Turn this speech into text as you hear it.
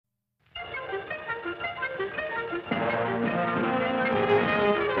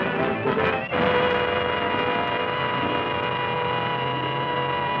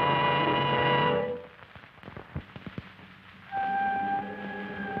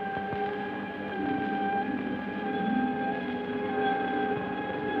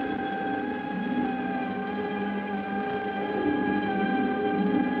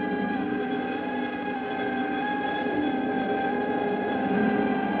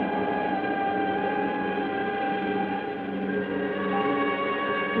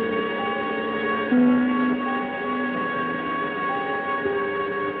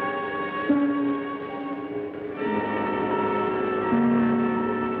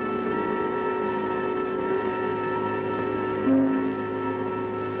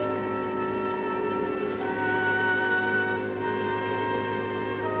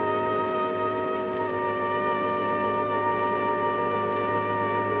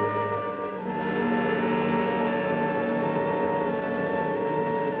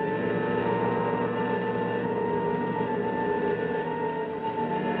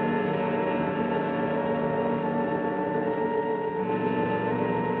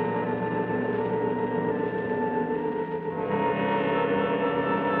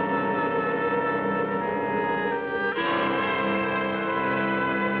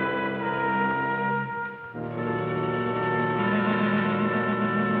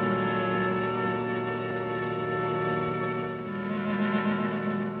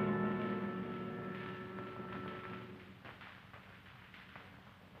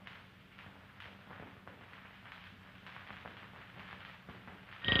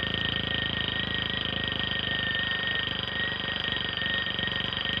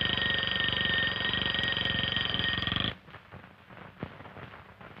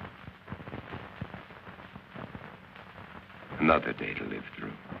Another day to live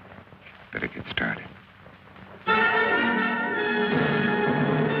through. Better get started.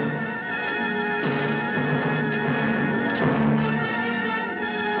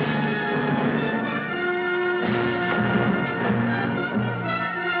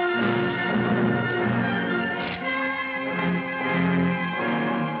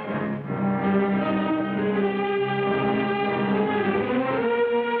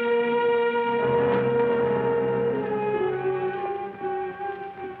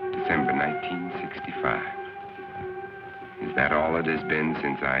 December 1965. Is that all it has been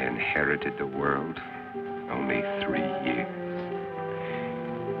since I inherited the world? Only 3 years.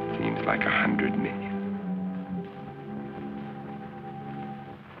 Seems like 100 million.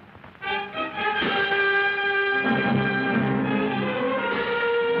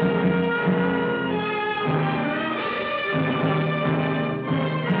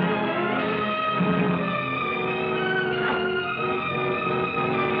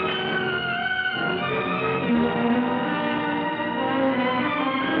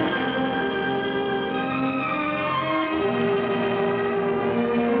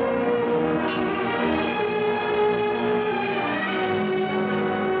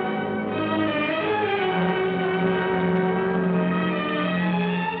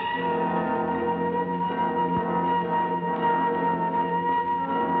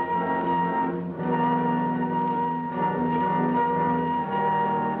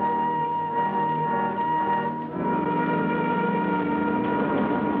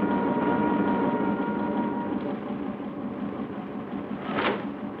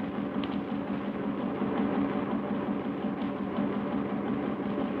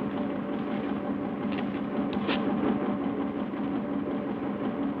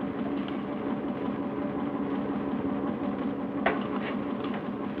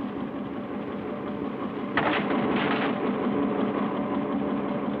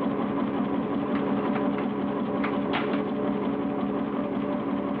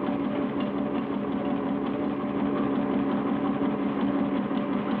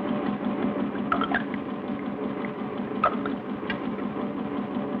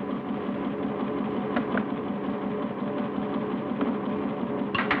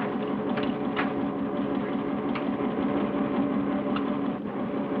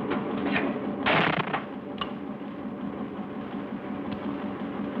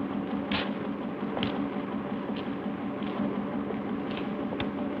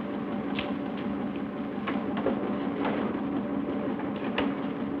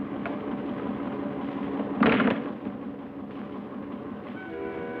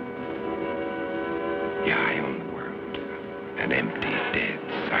 An empty, dead,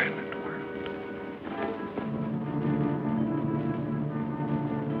 silent world.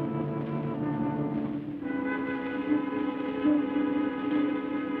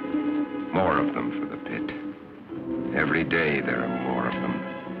 More of them for the pit. Every day there are more of them.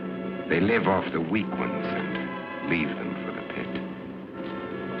 They live off the weak ones and leave them for the pit.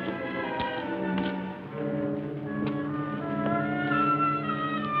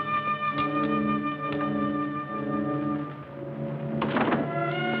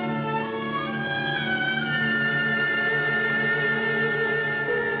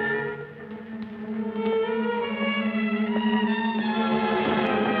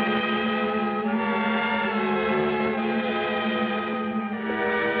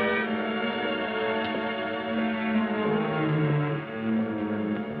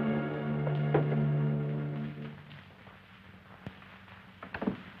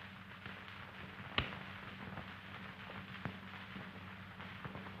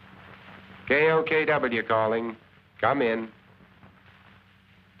 KOKW calling. Come in.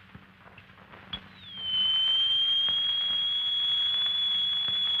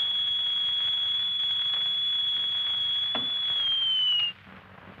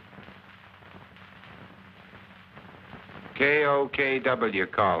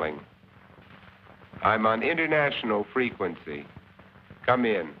 KOKW calling. I'm on international frequency. Come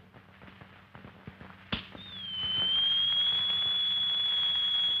in.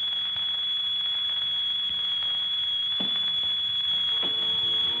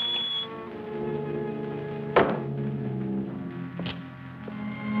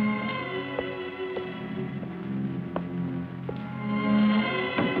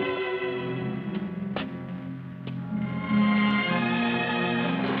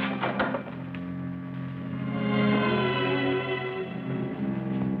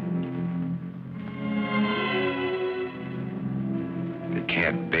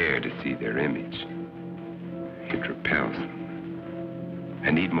 Can't bear to see their image. It repels them.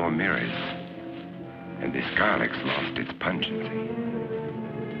 I need more mirrors. And this garlic's lost its pungency.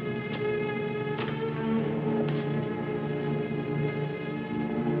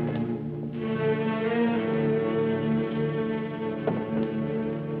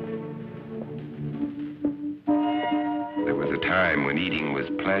 There was a time when eating was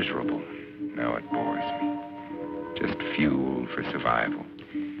pleasurable. Now it bores me. Just fuel for survival.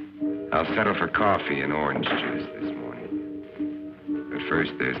 I'll settle for coffee and orange juice this morning. But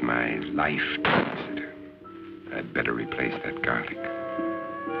first, there's my life to consider. I'd better replace that garlic.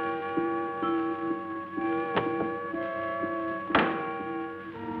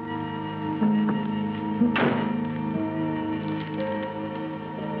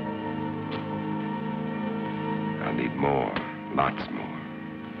 I'll need more, lots more.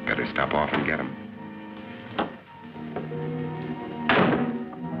 Better stop off and get them.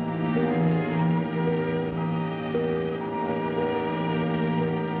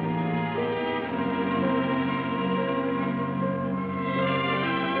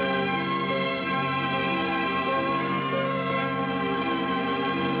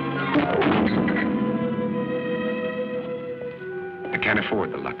 I can't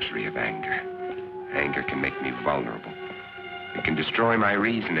afford the luxury of anger. Anger can make me vulnerable. It can destroy my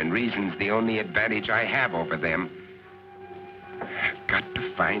reason, and reason's the only advantage I have over them. I've got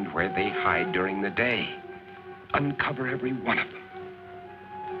to find where they hide during the day. Uncover every one of them.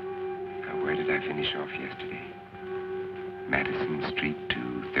 Now, where did I finish off yesterday? Madison Street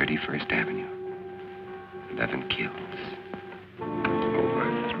to 31st Avenue. 11 kills.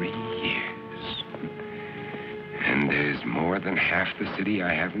 Over 3 years. And there's more than half the city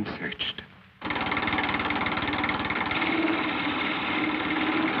I haven't searched.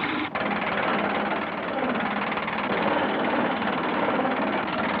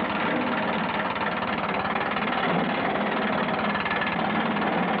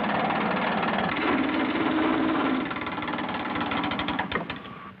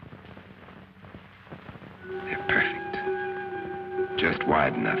 Just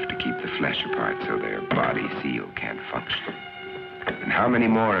wide enough to keep the flesh apart so their body seal can't function. And how many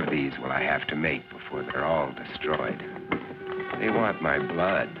more of these will I have to make before they're all destroyed? They want my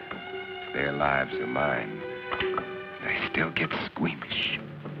blood. Their lives are mine. And I still get squeamish.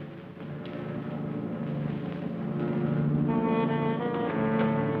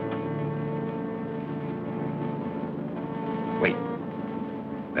 Wait.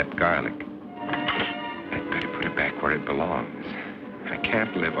 That garlic. I'd better put it back where it belongs. I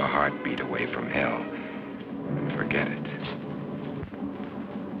can't live a heartbeat away from hell. Forget it.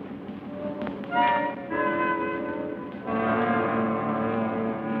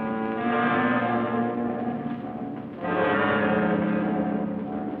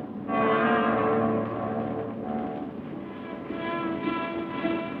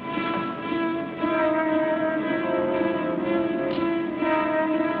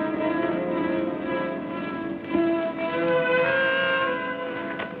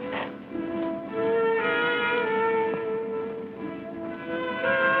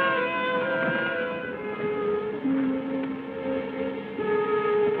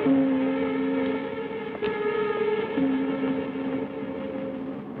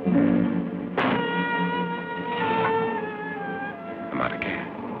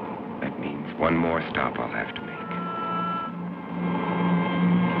 One more stop I'll have to make.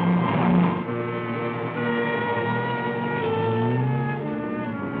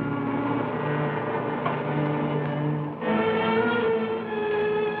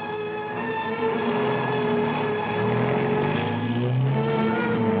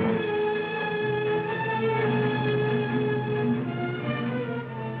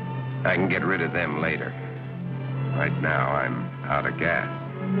 I can get rid of them later. Right now, I'm out of gas.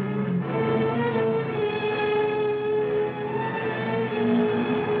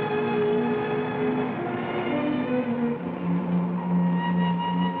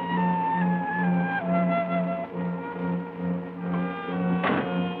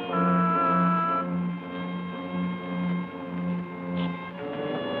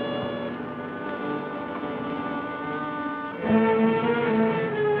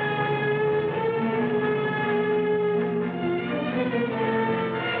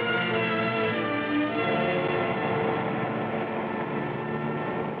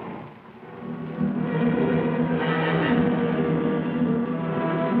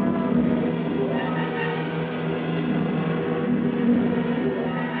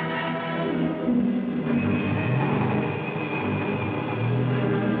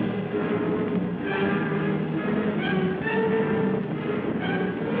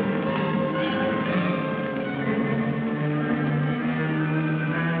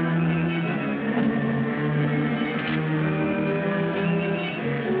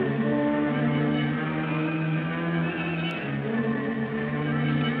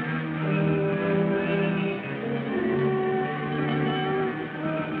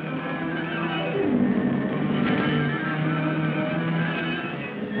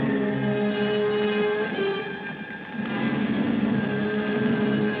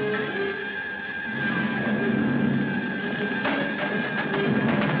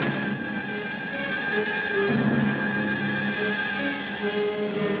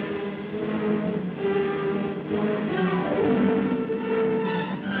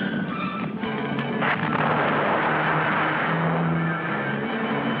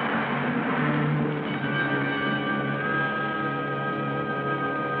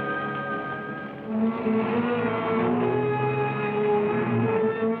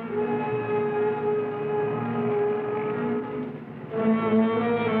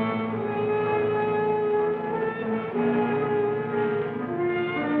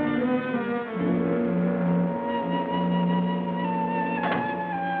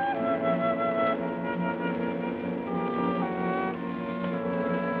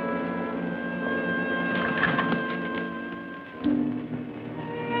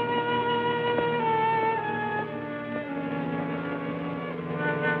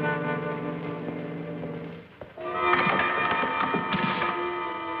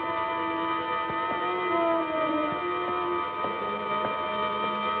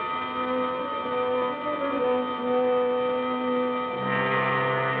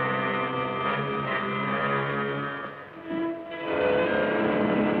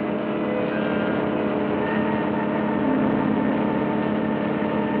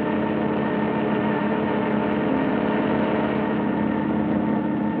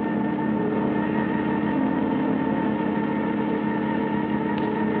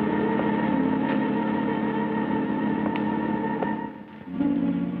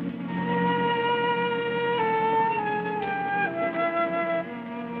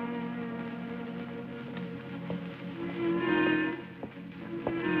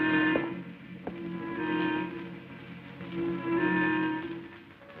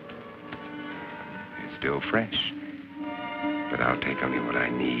 still fresh. But I'll take only what I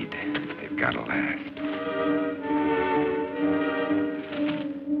need. They've got to last.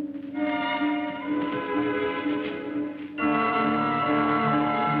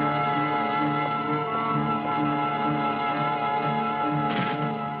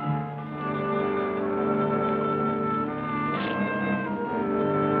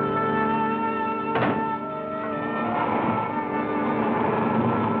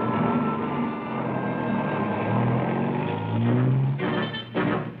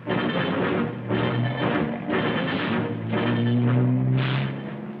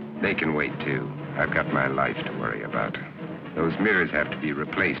 They can wait, too. I've got my life to worry about. Those mirrors have to be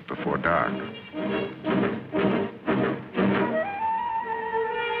replaced before dark.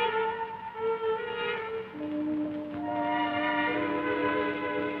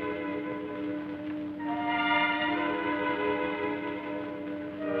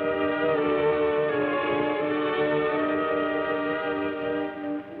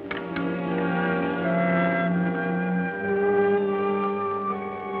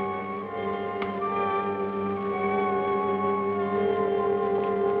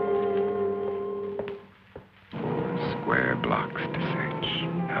 Blocks to search.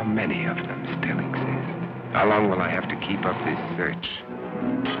 How many of them still exist? How long will I have to keep up this search?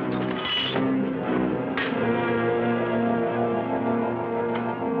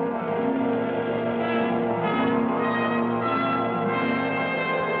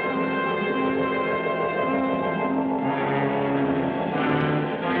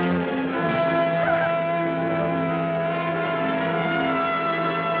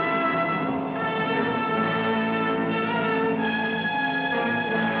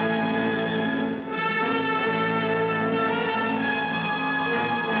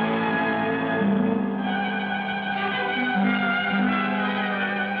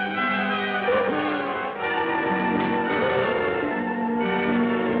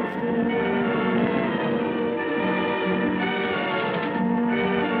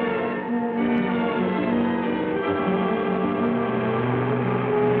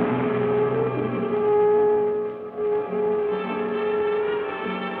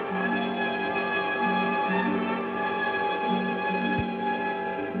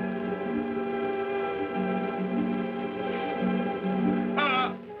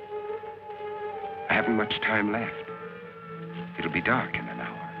 I haven't much time left. It'll be dark in an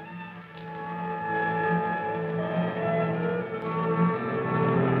hour.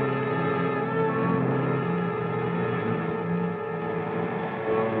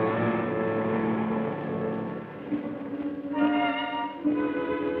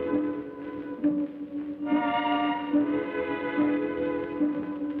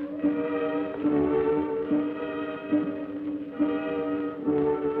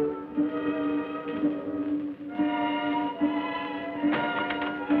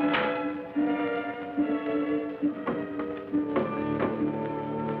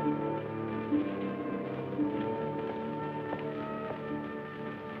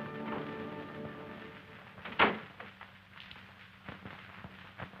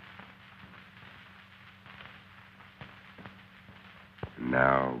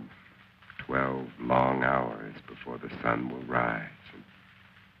 Now, 12 long hours before the sun will rise and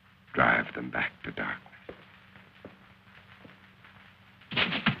drive them back to darkness.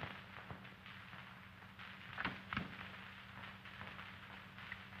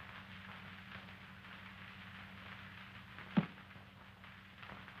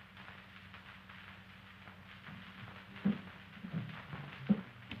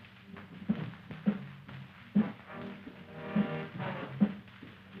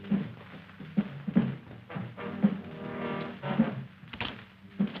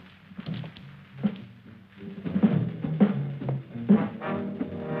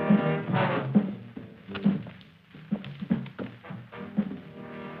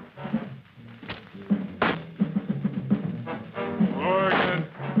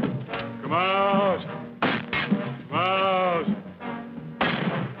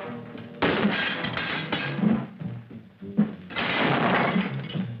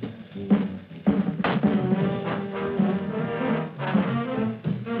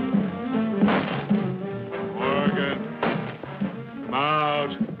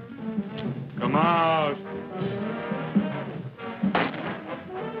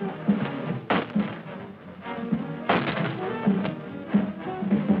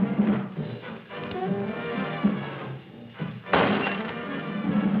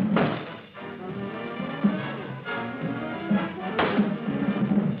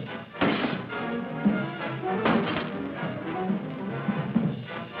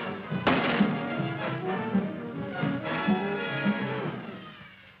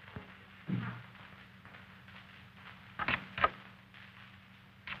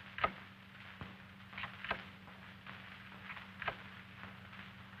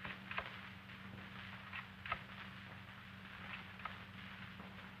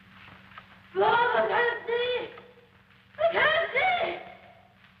 Mom, I can't see. I can't see.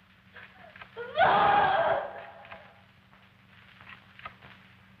 Mom!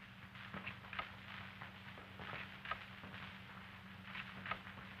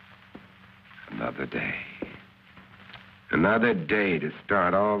 Another day. Another day to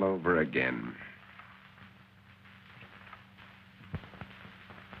start all over again.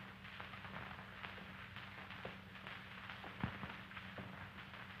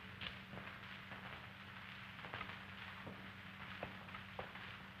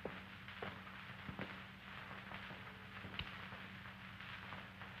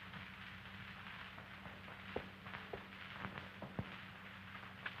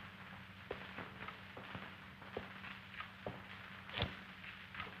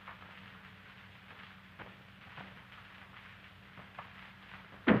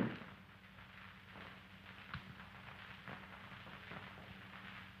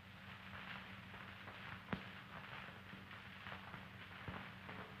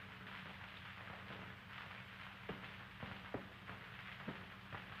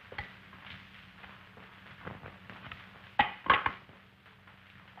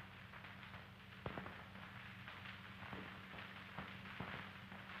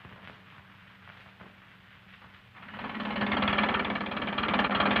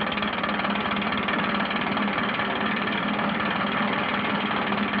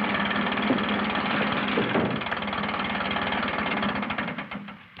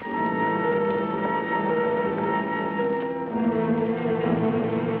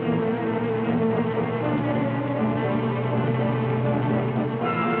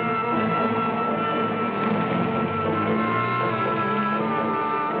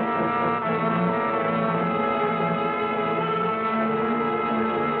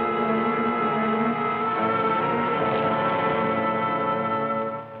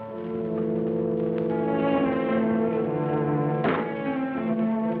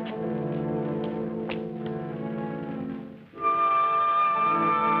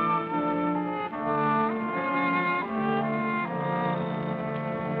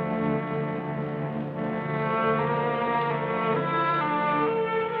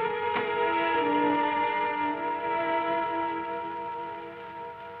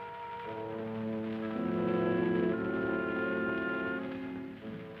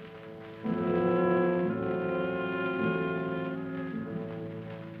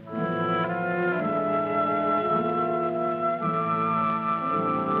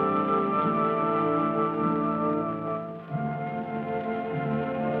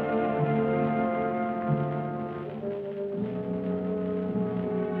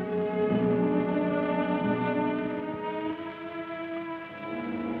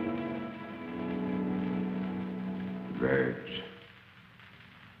 Birds.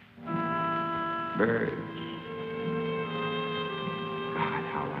 Birds. God,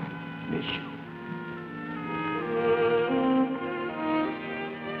 how I miss you.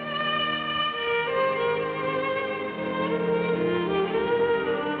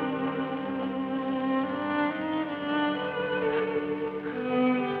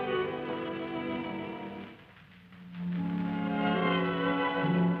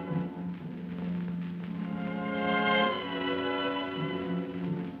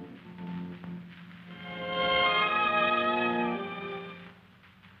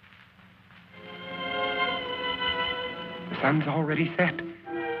 The sun's already set.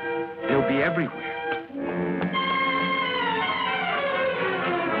 They'll be everywhere.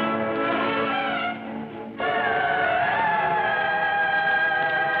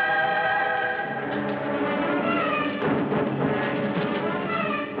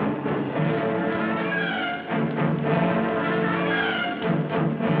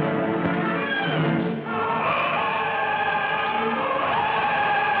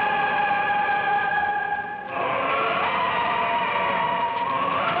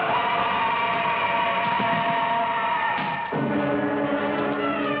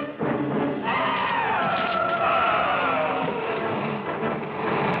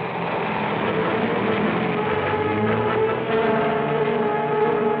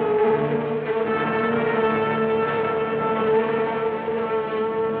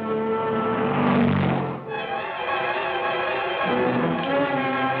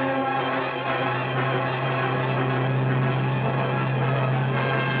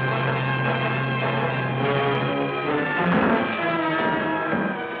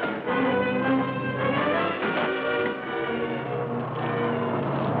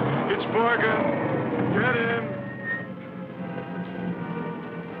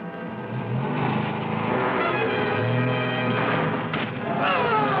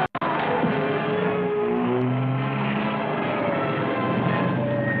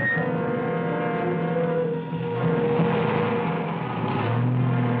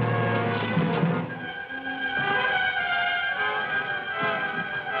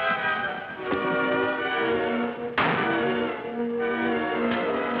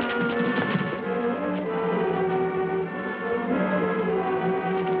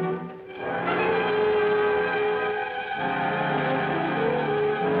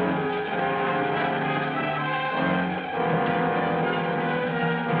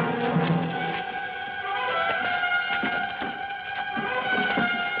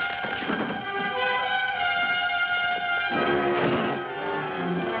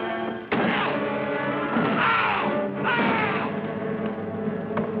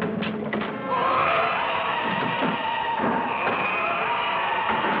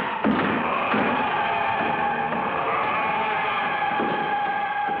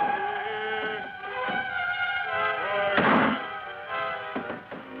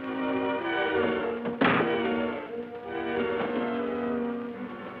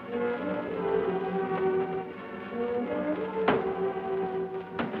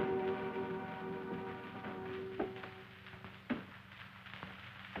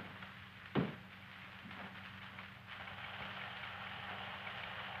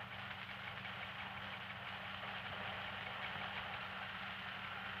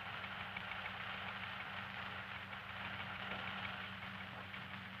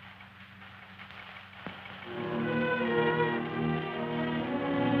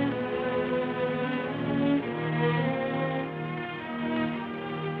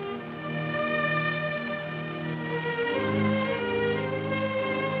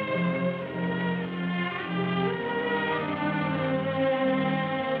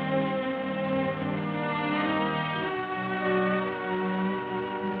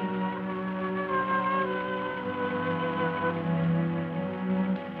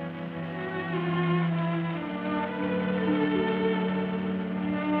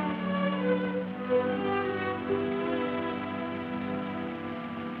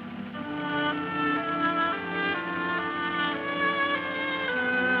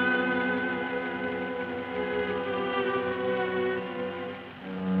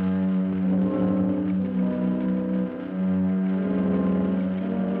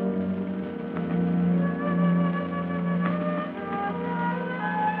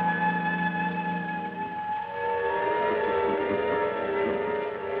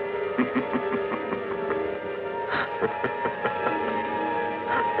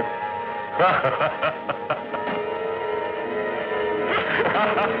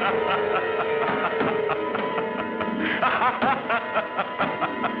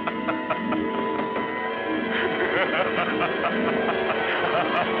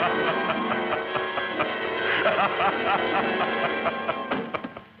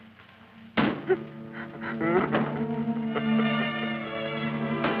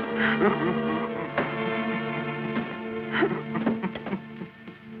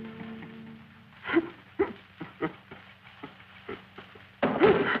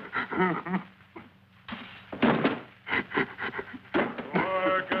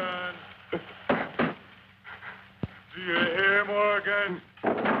 Morgan. Do you hear, Morgan?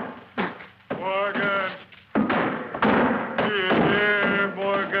 Morgan. Do you hear,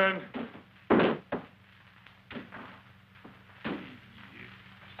 Morgan?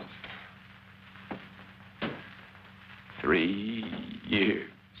 3 years.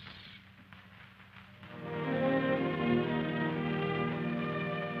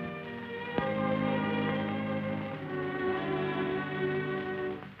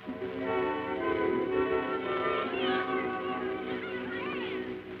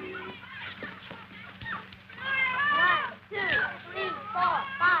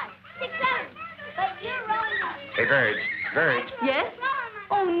 Hey, Verge. Verge. Yes?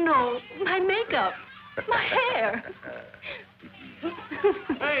 Oh, no. My makeup. My hair.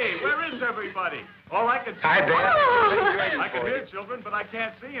 Hey, where is everybody? All I can see... Hi, Ben. Oh. I can hear children, but I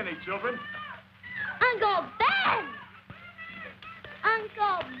can't see any children. Uncle Ben!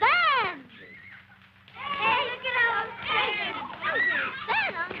 Uncle Ben! Hey, look at Uncle Ben!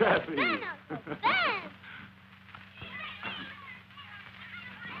 Kathy. Ben, Uncle Ben!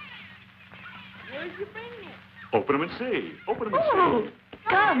 Where'd you bring me? Open them and see. Open them and Oh, see.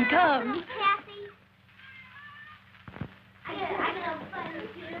 come. Kathy. I gotta open it.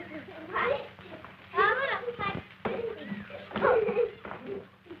 Right?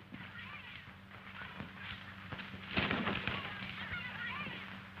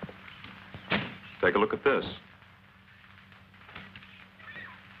 Take a look at this.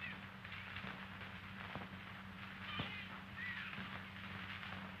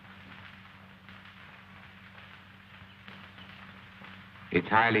 It's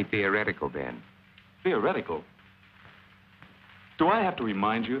highly theoretical, Ben. Theoretical? Do I have to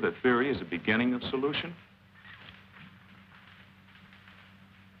remind you that theory is the beginning of solution?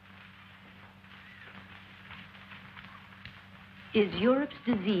 Is Europe's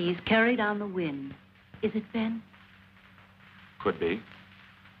disease carried on the wind? Is it, Ben? Could be.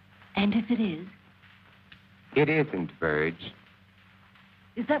 And if it is, It isn't, Verge.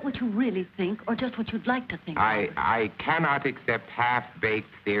 is that what you really think, or just what you'd like to think? Robert? I cannot accept half-baked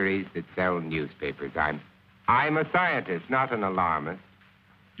theories that sell newspapers. I'm a scientist, not an alarmist.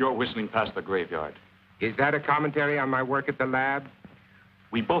 You're whistling past the graveyard. Is that a commentary on my work at the lab?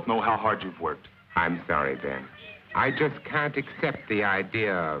 We both know how hard you've worked. I'm sorry, Ben. I just can't accept the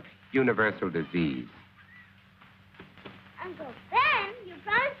idea of universal disease. Uncle Ben, you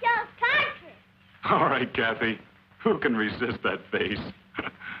promised to show us card tricks. All right, Kathy. Who can resist that face?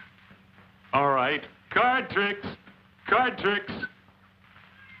 All right. Card tricks. Card tricks.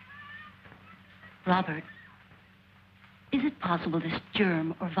 Robert, is it possible this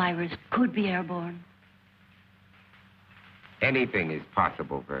germ or virus could be airborne? Anything is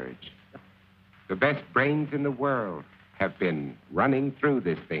possible, Verge. The best brains in the world have been running through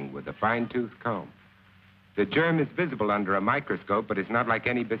this thing with a fine-tooth comb. The germ is visible under a microscope, but it's not like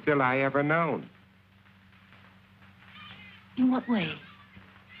any bacilli ever known. In what way?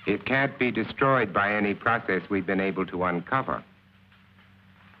 It can't be destroyed by any process we've been able to uncover.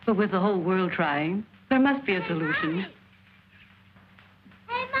 But with the whole world trying, there must be a solution.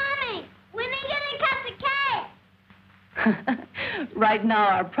 Hey, Mommy, when are you gonna cut the cake? Right now,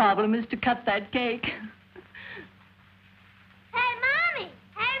 our problem is to cut that cake. Hey, Mommy!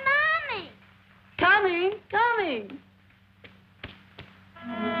 Hey, Mommy! Coming, coming.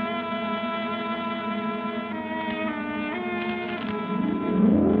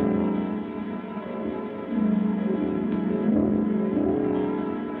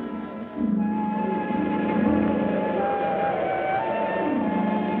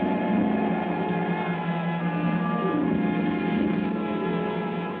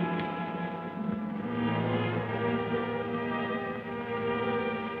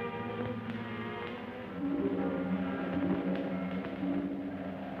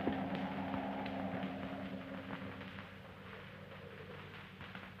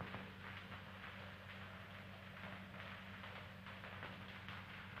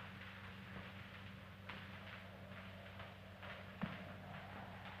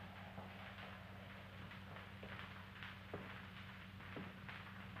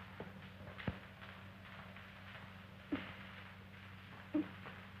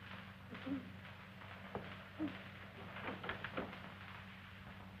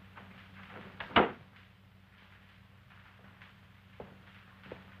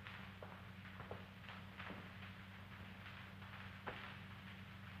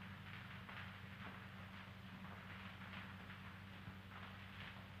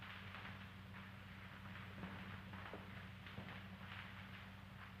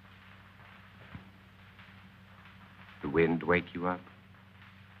 wind wake you up?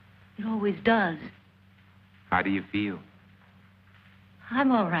 It always does. How do you feel?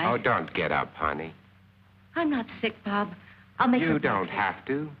 I'm all right. Oh, don't get up, honey. I'm not sick, Bob. I'll make You a don't breakfast. have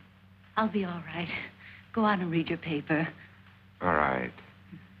to. I'll be all right. Go on and read your paper. All right.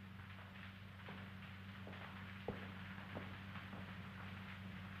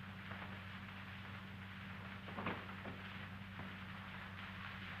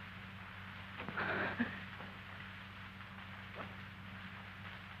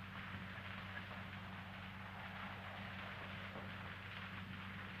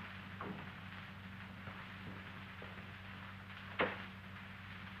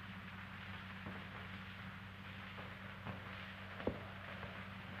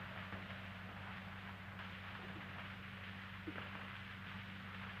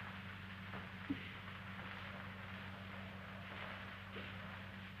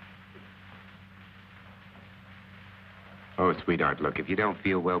 Oh, sweetheart, look, if you don't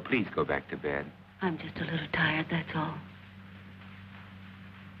feel well, please go back to bed. I'm just a little tired, that's all.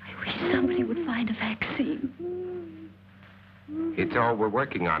 I wish somebody would find a vaccine. It's all we're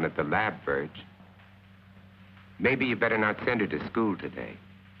working on at the lab, Virg. Maybe you better not send her to school today.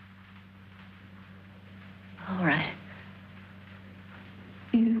 All right.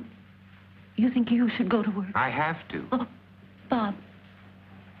 You think you should go to work? I have to. Oh, Bob.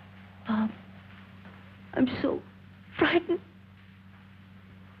 Bob. I'm so frightened.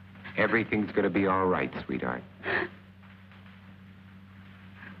 Everything's going to be all right, sweetheart.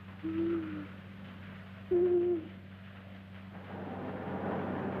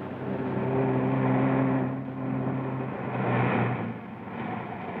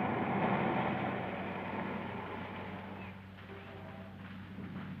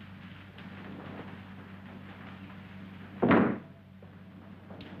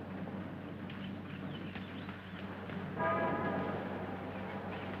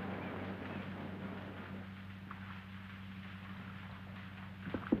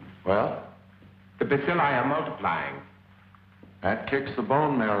 Well, The bacilli are multiplying. that kicks the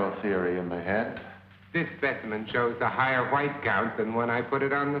bone marrow theory in the head. This specimen shows a higher white count than when I put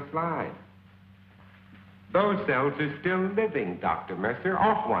it on the slide. Those cells are still living, Dr. Mercer,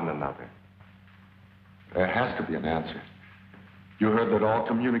 off one another. There has to be an answer. You heard that all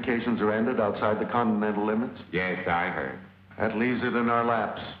communications are ended outside the continental limits? Yes, I heard. That leaves it in our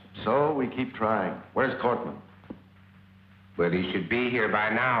laps. So we keep trying. Where's Cortman? Well, he should be here by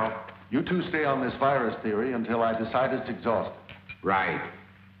now. You two stay on this virus theory until I decide it's exhausted. Right.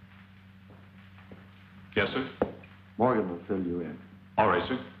 Yes, sir? Morgan will fill you in. All right,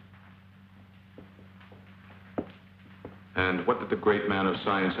 sir. And what did the great man of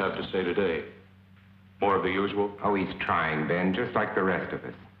science have to say today? More of the usual? Oh, he's trying, Ben, just like the rest of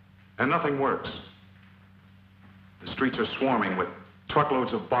us. And nothing works. The streets are swarming with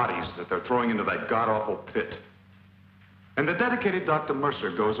truckloads of bodies that they're throwing into that god-awful pit. And the dedicated Dr.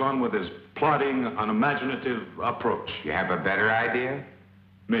 Mercer goes on with his plodding, unimaginative approach. You have a better idea?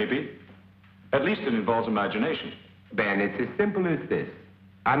 Maybe. At least it involves imagination. Ben, it's as simple as this.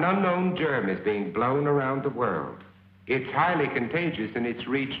 An unknown germ is being blown around the world. It's highly contagious and it's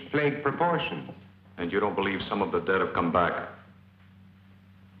reached plague proportions. And you don't believe some of the dead have come back?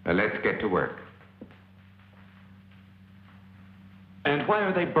 Now, let's get to work. And why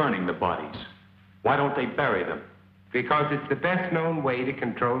are they burning the bodies? Why don't they bury them? Because it's the best known way to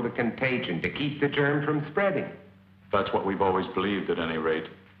control the contagion, to keep the germ from spreading. That's what we've always believed, at any rate.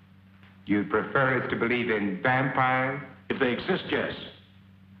 You'd prefer us to believe in vampires? If they exist, yes.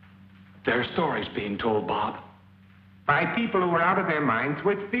 There are stories being told, Bob. By people who are out of their minds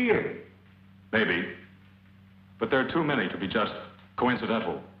with fear. Maybe. But there are too many to be just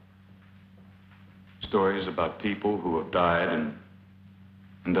coincidental. Stories about people who have died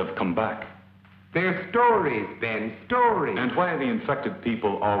and have come back. They're stories, Ben, stories. And why are the infected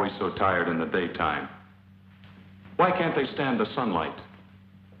people always so tired in the daytime? Why can't they stand the sunlight?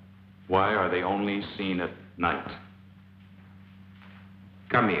 Why are they only seen at night?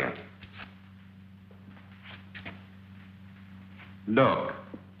 Come here. Look.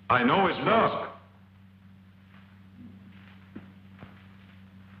 I know his Look.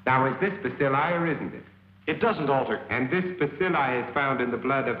 Now, is this bacilli or isn't it? It doesn't alter. And this bacilli is found in the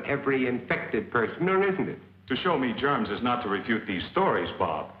blood of every infected person, or isn't it? To show me germs is not to refute these stories,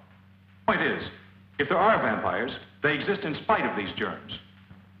 Bob. Point is, if there are vampires, they exist in spite of these germs.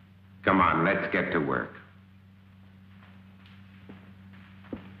 Come on, let's get to work.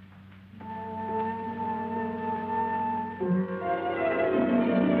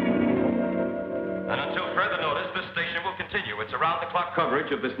 And until further notice, this station will continue its around-the-clock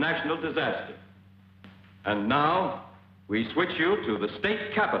coverage of this national disaster. And now, we switch you to the state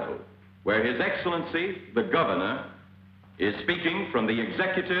capitol, where His Excellency, the Governor, is speaking from the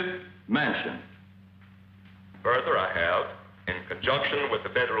Executive Mansion. Further, I have, in conjunction with the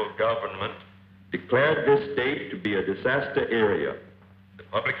federal government, Declared this state to be a disaster area. the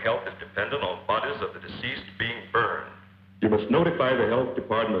public health is dependent on bodies of the deceased being burned. You must notify the health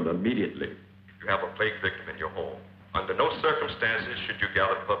department immediately. If you have a plague victim in your home, under no circumstances should you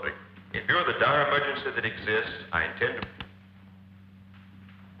gather public. In view of the dire emergency that exists, I intend to...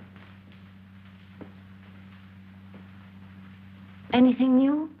 Anything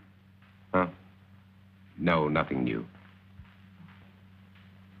new? Huh? No, nothing new.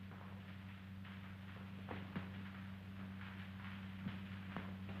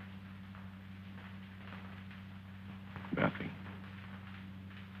 Nothing.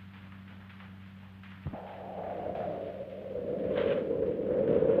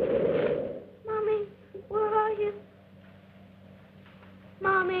 Mommy, where are you?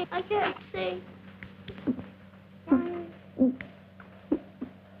 Mommy, I can't see. Mommy.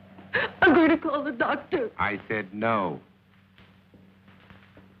 I'm going to call the doctor. I said no.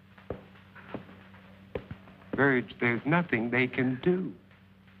 Verge, there's nothing they can do.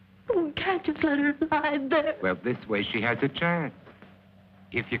 We can't just let her lie there. Well, this way she has a chance.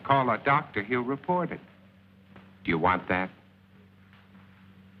 If you call a doctor, he'll report it. Do you want that?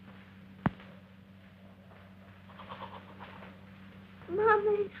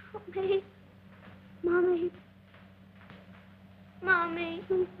 Mommy, help me. Mommy. Mommy,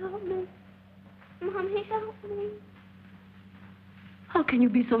 please help me. Mommy, help me. How can you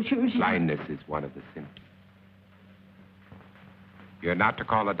be so sure she... Blindness is one of the symptoms. You're not to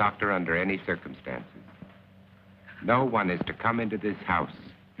call a doctor under any circumstances. No one is to come into this house.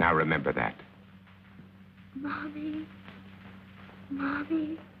 Now remember that. Mommy.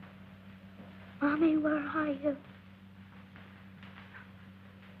 Mommy. Mommy, where are you?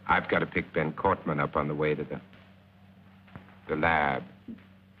 I've got to pick Ben Cortman up on the way to the lab.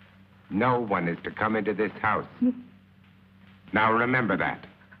 No one is to come into this house. Now remember that.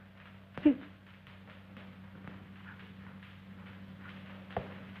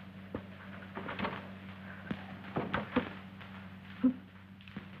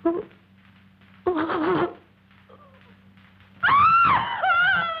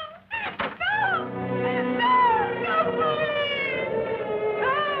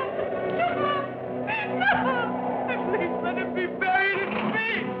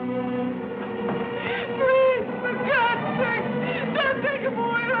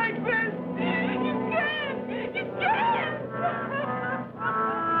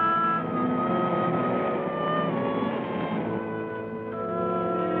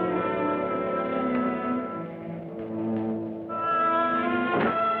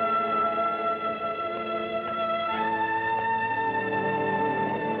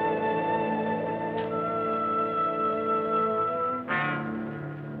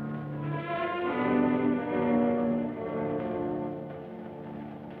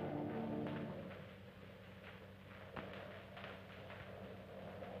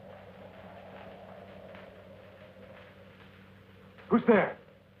 Who's there?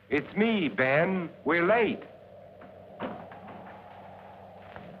 It's me, Ben. We're late.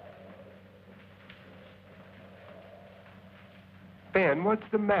 Ben, what's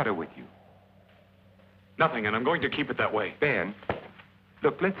the matter with you? Nothing, and I'm going to keep it that way. Ben,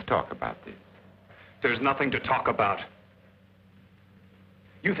 look, let's talk about this. There's nothing to talk about.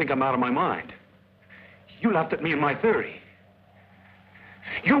 You think I'm out of my mind. You laughed at me and my theory.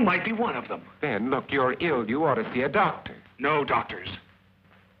 You might be one of them. Ben, look, you're ill. You ought to see a doctor. No doctors.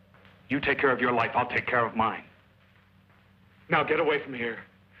 You take care of your life, I'll take care of mine. Now get away from here.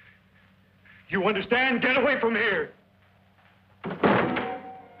 You understand? Get away from here.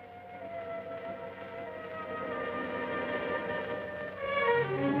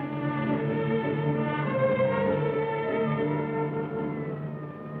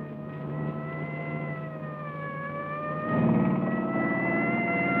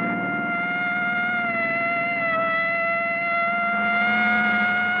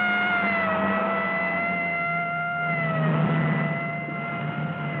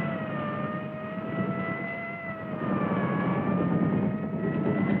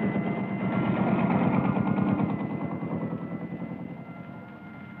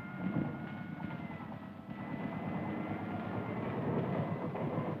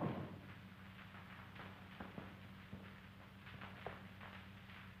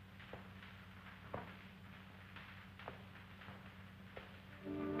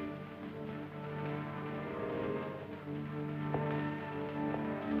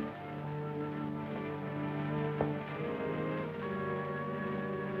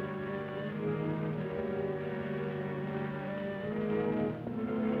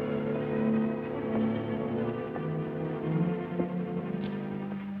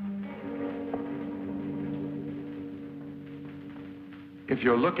 If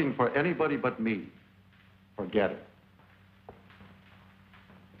you're looking for anybody but me, forget it.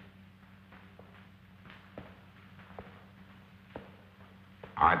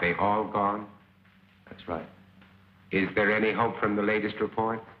 Are they all gone? That's right. Is there any hope from the latest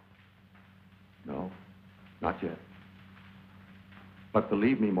report? No, not yet. But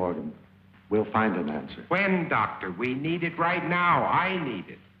believe me, Morgan, we'll find an answer. When, Doctor? We need it right now. I need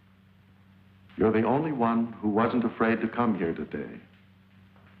it. You're the only one who wasn't afraid to come here today.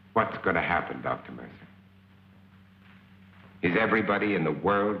 What's going to happen, Dr. Mercer? Is everybody in the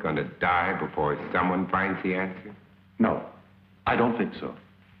world going to die before someone finds the answer? No, I don't think so.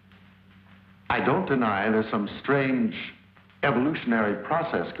 I don't deny there's some strange evolutionary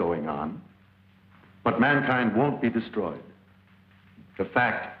process going on, but mankind won't be destroyed. The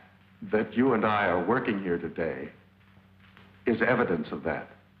fact that you and I are working here today is evidence of that.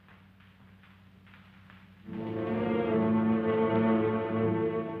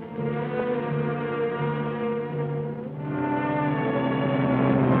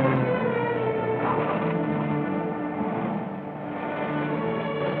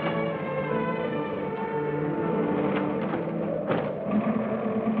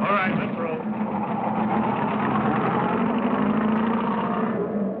 All right, let's roll.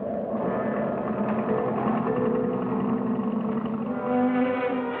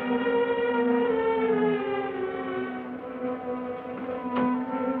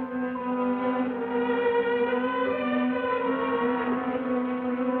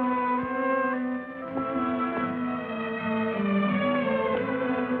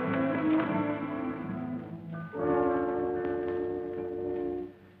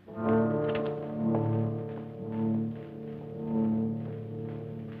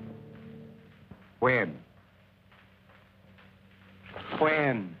 When?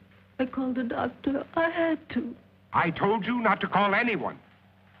 When? I called the doctor. I had to. I told you not to call anyone.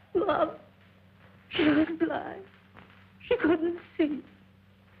 Mom, she was blind. She couldn't see.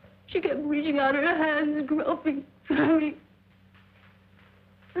 She kept reaching out her hands, groping for me.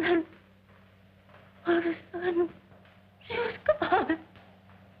 And then, all of a sudden, she was gone.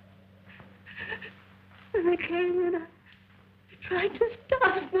 And they came and I tried to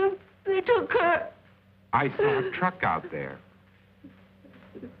stop them. They took her. I saw a truck out there.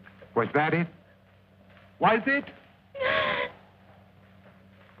 Was that it? Was it?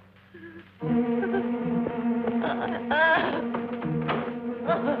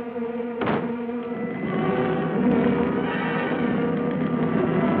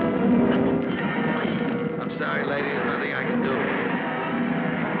 I'm sorry, lady. There's nothing I can do.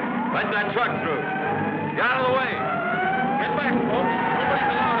 Let that truck through. Get out of the way. Get back, folks. Nobody's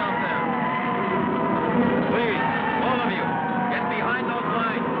allowed out there. Please, all of you, get behind those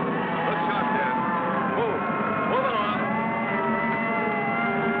lines. Look sharp there. Move. Move along.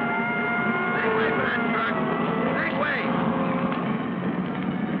 Make way for that truck. Make way.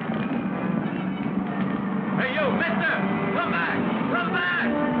 Hey, you, mister. Come back. Come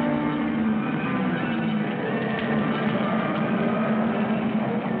back.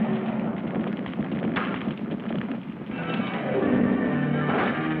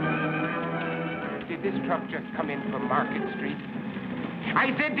 Did this truck just come in from Market Street?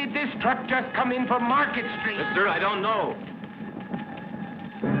 I said, did this truck just come in from Market Street? Mister, I don't know.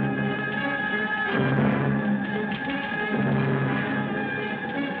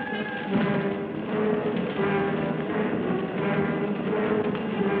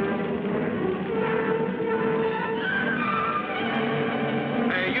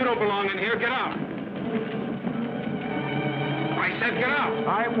 Hey, you don't belong in here. Get out. I said get out.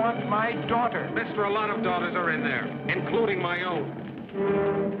 I want my daughter. Mister, a lot of daughters are in there, including my own.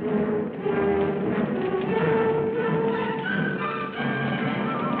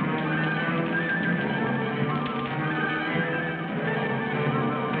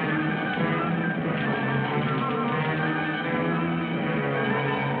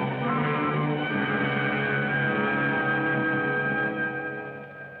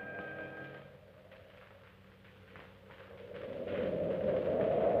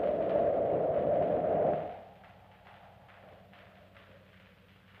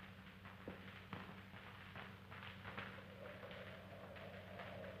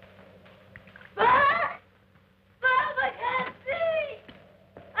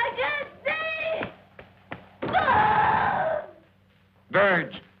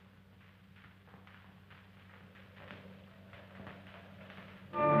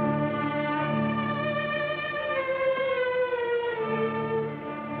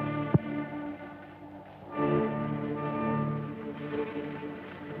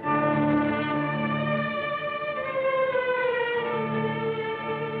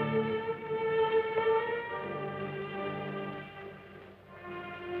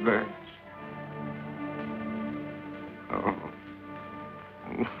 Birch. Oh.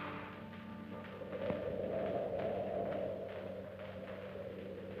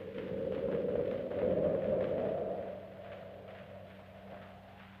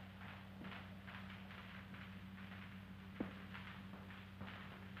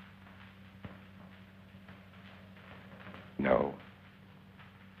 No.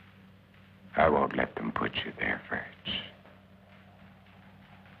 I won't let them put you there, Birch.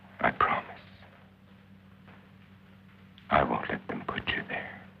 I promise. I won't let them put you there.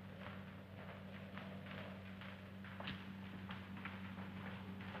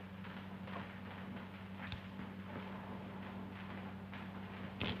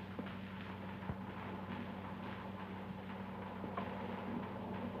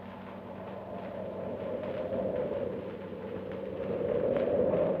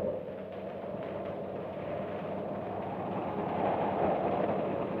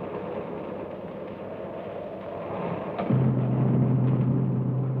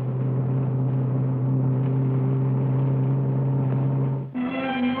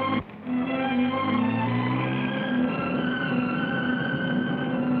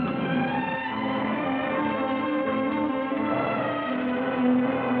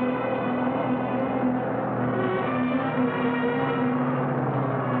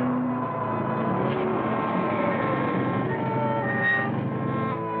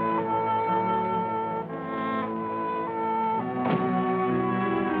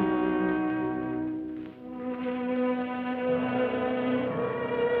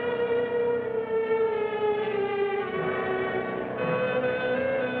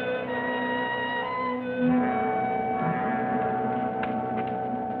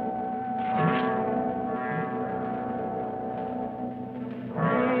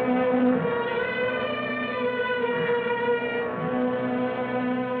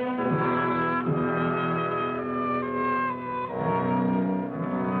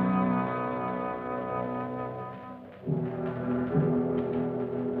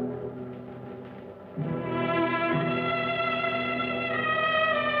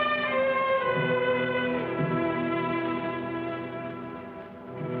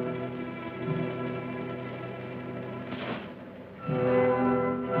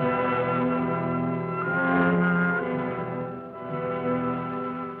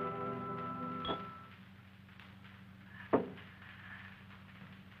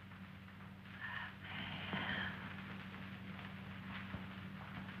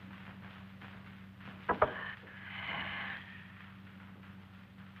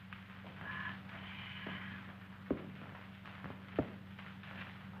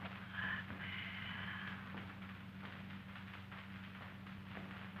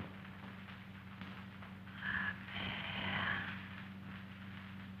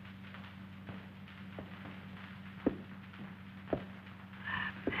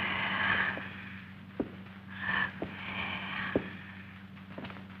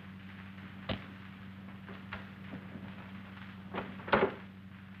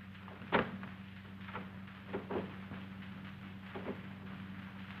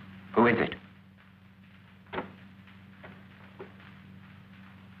 Who is it?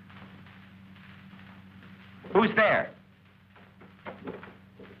 Who's there?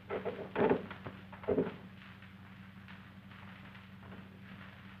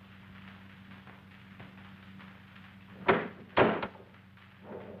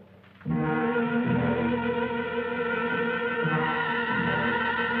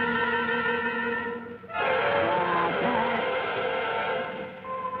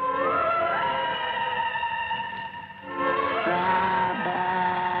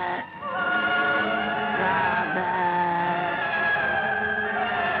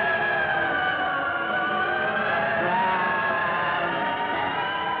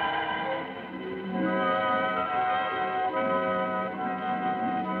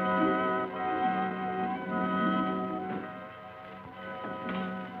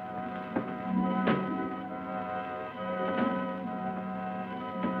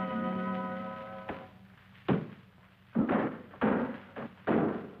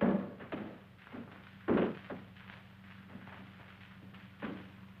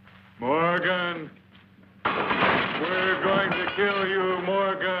 Morgan! We're going to kill you,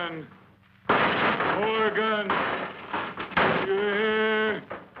 Morgan! Morgan! You hear?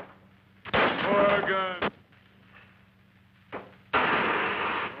 Morgan!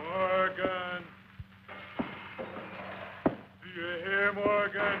 Morgan! Do you hear,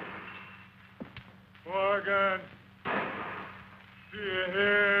 Morgan? Morgan! Do you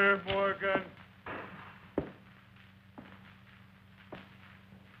hear, Morgan?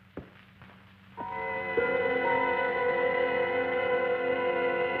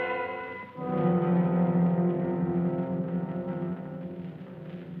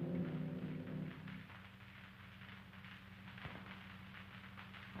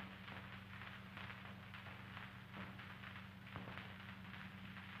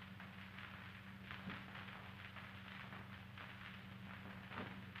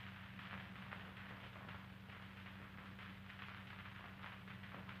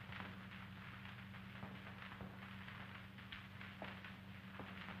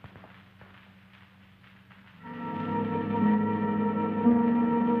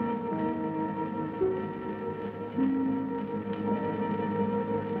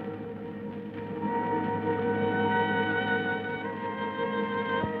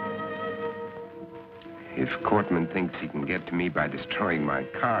 If Cortman thinks he can get to me by destroying my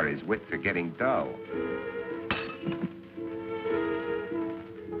car, his wits are getting dull.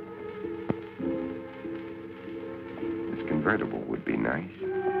 This convertible would be nice.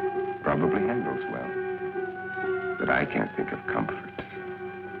 Probably handles well. But I can't think of comfort.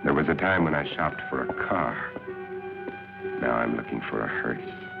 There was a time when I shopped for a car. Now I'm looking for a hearse.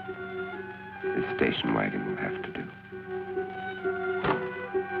 This station wagon will have to do.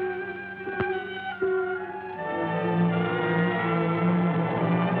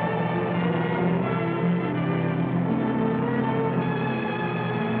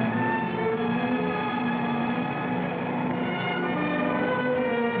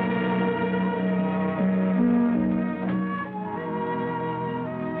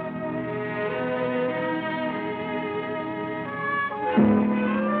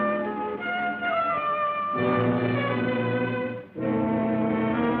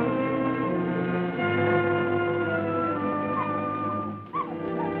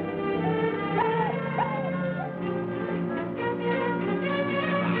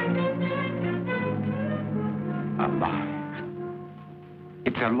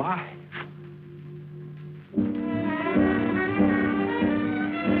 Alive.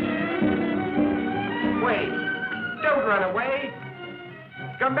 Wait! Don't run away!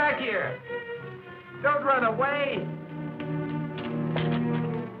 Come back here! Don't run away!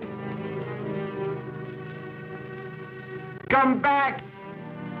 Come back!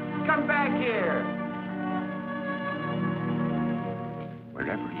 Come back here!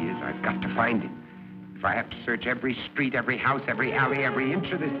 Wherever he is, I've got to find him. If I have to search every street, every house, every alley, every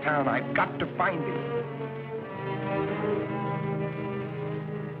inch of this town, I've got to find him.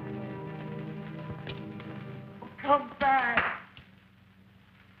 Come back!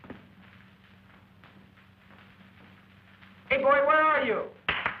 Hey, boy, where are you?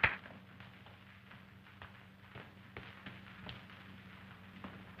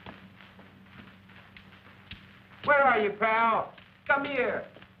 Where are you, pal? Come here.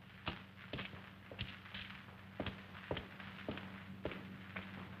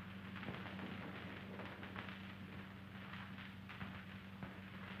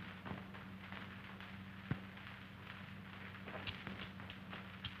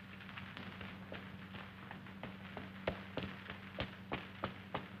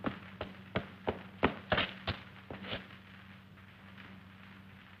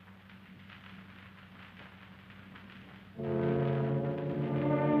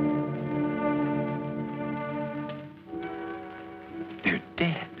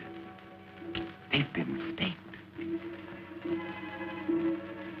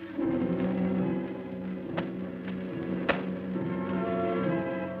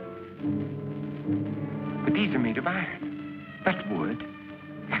 These are made of iron. That's wood.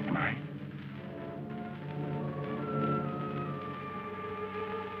 That's mine.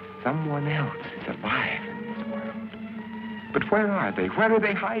 Someone else is alive in this world. But where are they? Where are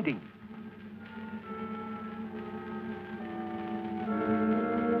they hiding?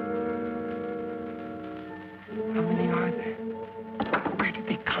 How many are there? Where did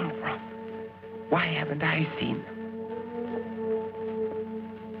they come from? Why haven't I seen them?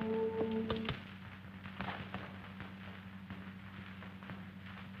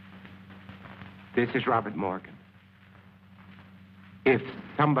 This is Robert Morgan. If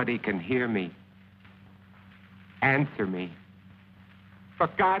somebody can hear me, answer me. For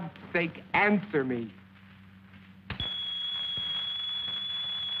God's sake, answer me.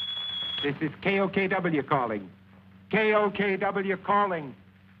 This is KOKW calling. KOKW calling.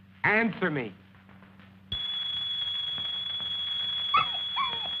 Answer me.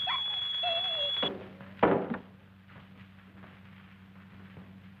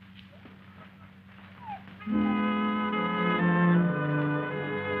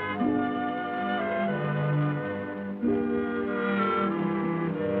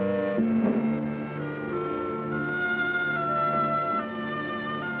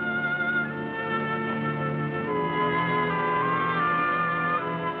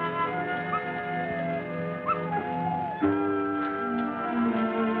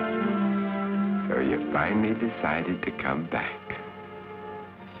 Finally decided to come back.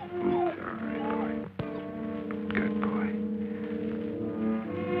 It's all right, boy. Good boy.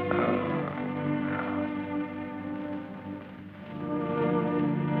 Oh, no.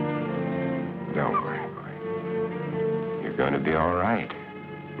 Don't worry, boy. You're going to be all right.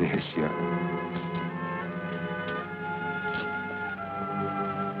 Yes, you are.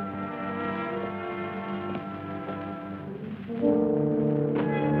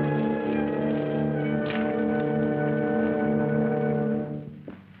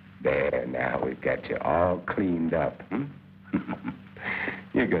 Now it's got you all cleaned up.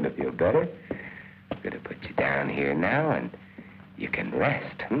 You're going to feel better. I'm going to put you down here now, and you can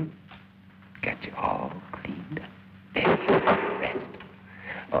rest. Got you all cleaned up. There, rest.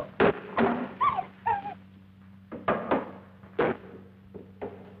 Oh.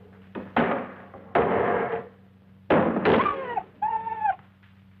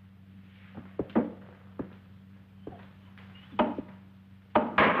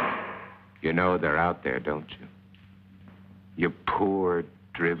 You know they're out there, don't you? You poor,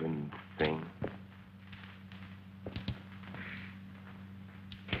 driven thing.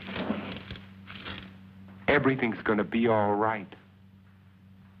 Everything's going to be all right.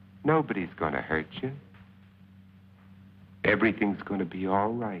 Nobody's going to hurt you. Everything's going to be all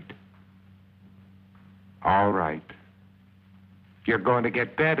right. All right. You're going to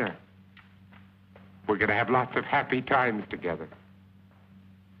get better. We're going to have lots of happy times together.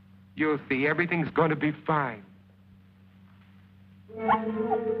 You'll see, everything's going to be fine.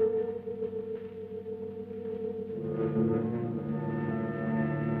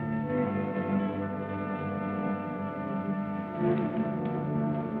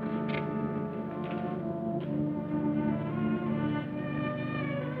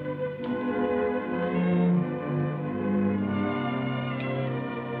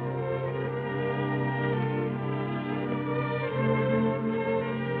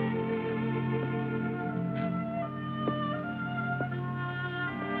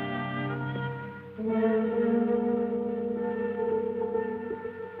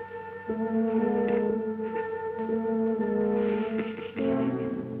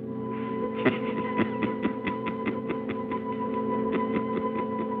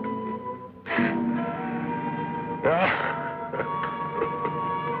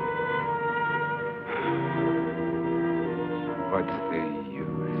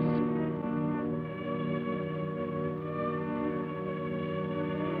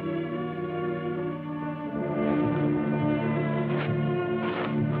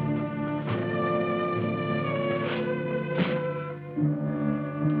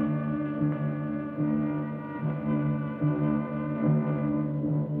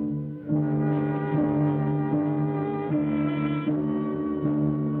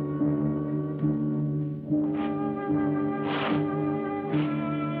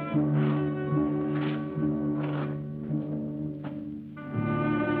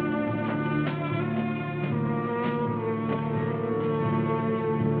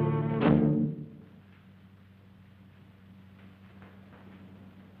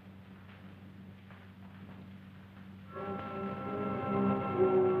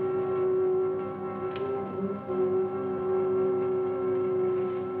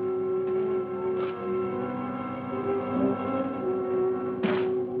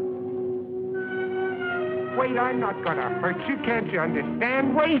 Wait, I'm not gonna hurt you. Can't you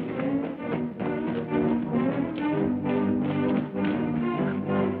understand? Wait!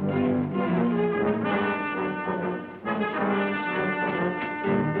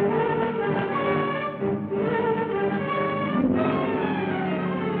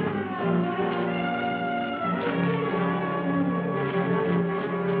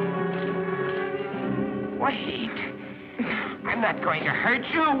 Wait! I'm not going to hurt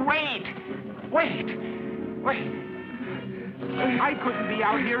you. Wait! Wait! Wait. I couldn't be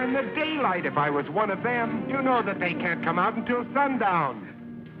out here in the daylight if I was one of them. You know that they can't come out until sundown.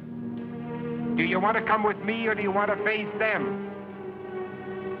 Do you want to come with me or do you want to face them?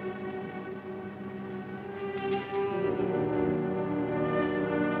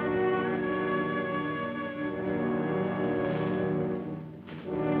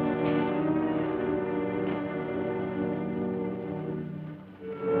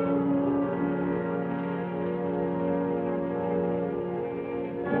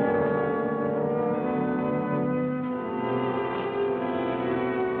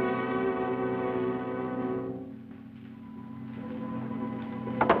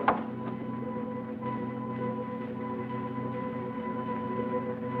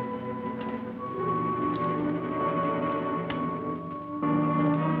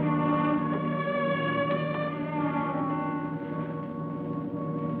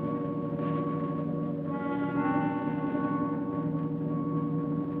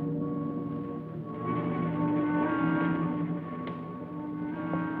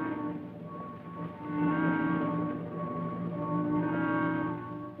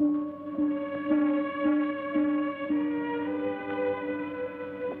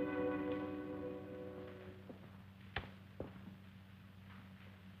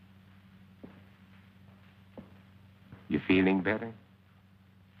 You feeling better?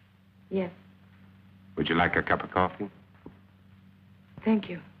 Yes. Would you like a cup of coffee? Thank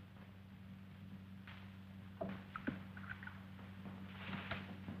you.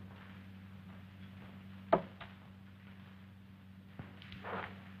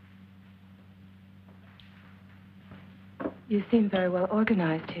 You seem very well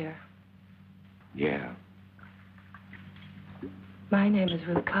organized here. Yeah. My name is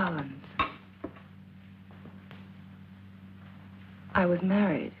Ruth Collins. I was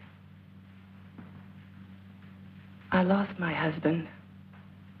married. I lost my husband.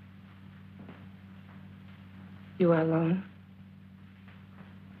 You are alone?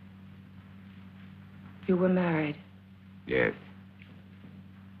 You were married? Yes.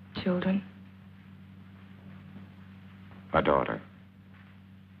 Children? A daughter.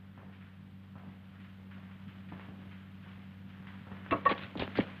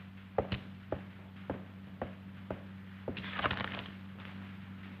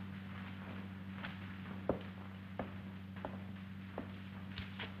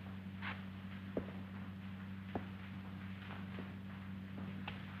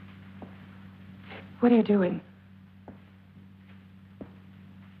 What are you doing?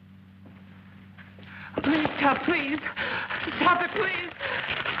 Please stop, please. Stop it, please.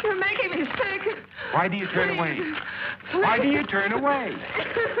 You're making me sick. Why do you turn away? Please. Why do you turn away?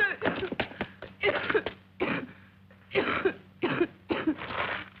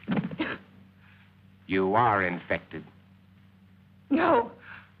 You are infected. No.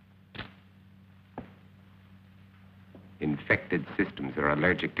 Infected systems are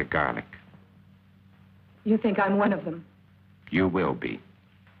allergic to garlic. You think I'm one of them? You will be.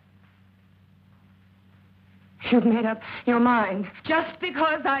 You've made up your mind just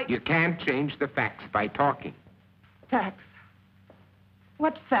because I... You can't change the facts by talking. Facts?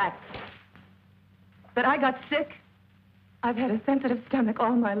 What facts? That I got sick? I've had a sensitive stomach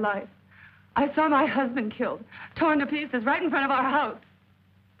all my life. I saw my husband killed, torn to pieces right in front of our house.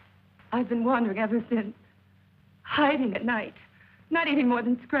 I've been wandering ever since, hiding at night, not eating more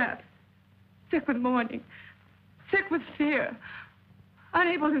than scraps, sick with mourning, sick with fear,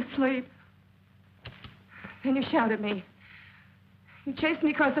 unable to sleep. Then you shouted at me. You chased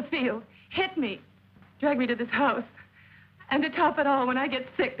me across the field, hit me, dragged me to this house. And to top it all, when I get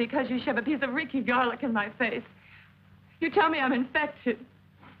sick because you shove a piece of reeky garlic in my face, you tell me I'm infected.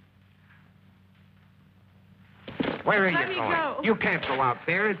 Where are Let you me going? go. You can't go out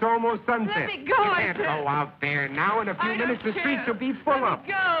there. It's almost sunset. Let me go, You I can't said. go out there now. In a few I minutes, don't the streets care. will be full Let up.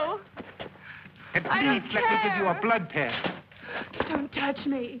 me go. At I don't least let me give you a care. blood test. Don't touch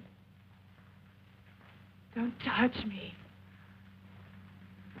me. Don't touch me.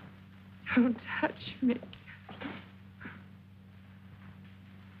 Don't touch me.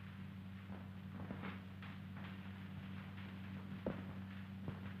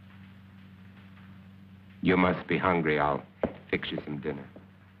 You must be hungry. I'll fix you some dinner.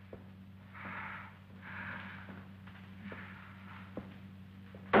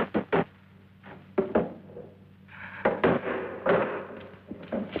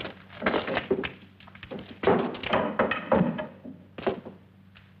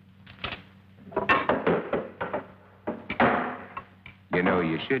 You know,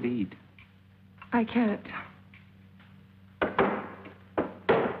 you should eat. I can't.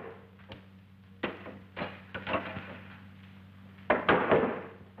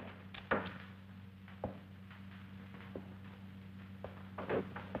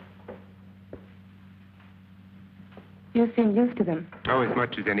 You seem used to them. Oh, as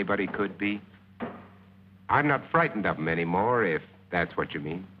much as anybody could be. I'm not frightened of them anymore, if that's what you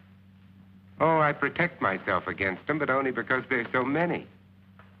mean. Oh, I protect myself against them, but only because there's so many.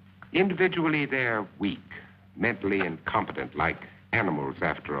 Individually, they're weak, mentally incompetent, like animals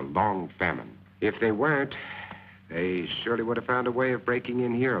after a long famine. If they weren't, they surely would have found a way of breaking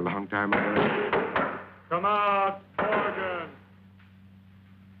in here a long time ago. Come out, Morgan.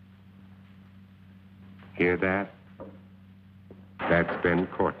 Hear that? That's Ben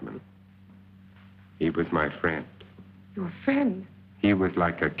Cortman. He was my friend. Your friend? He was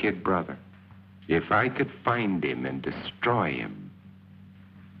like a kid brother. If I could find him and destroy him.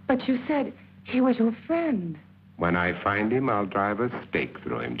 But you said he was your friend. When I find him, I'll drive a stake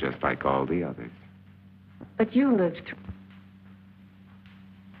through him just like all the others. But you lived through...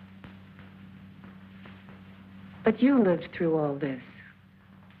 But you lived through all this.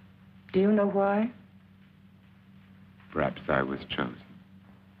 Do you know why? Perhaps I was chosen.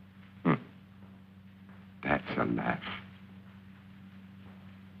 That's a laugh.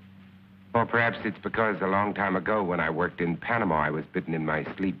 Or perhaps it's because a long time ago when I worked in Panama, I was bitten in my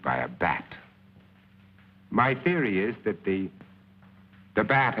sleep by a bat. My theory is that the The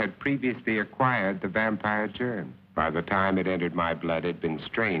bat had previously acquired the vampire germ. By the time it entered my blood, it had been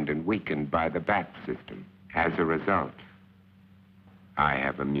strained and weakened by the bat system. As a result, I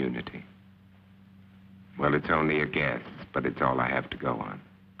have immunity. Well, it's only a guess, but it's all I have to go on.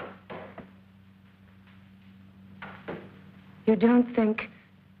 You don't think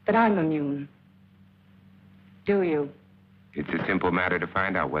that I'm immune, do you? It's a simple matter to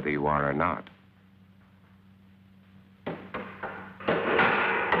find out whether you are or not.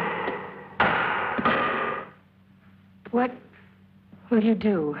 What will you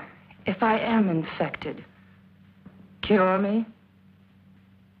do if I am infected? Cure me?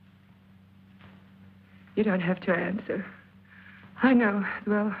 You don't have to answer. I know as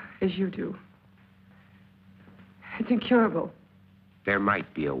well as you do. It's incurable. There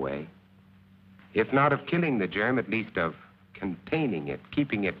might be a way. If not of killing the germ, at least of containing it,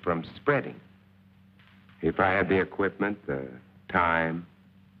 keeping it from spreading. If I had the equipment, the time.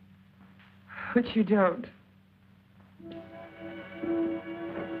 Which you don't.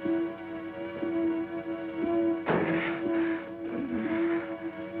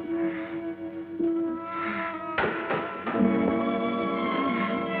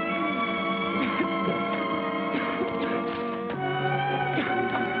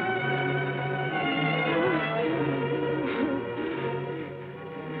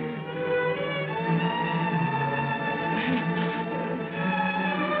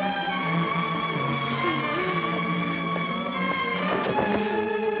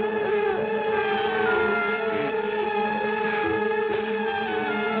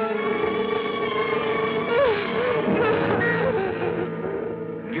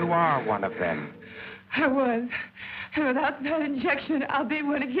 One of them. I was. And without that injection, I'll be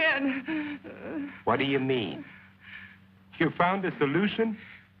one again. What do you mean? You found a solution?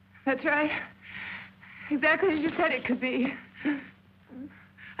 That's right. Exactly as you said it could be.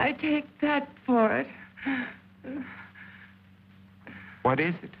 I take that for it. What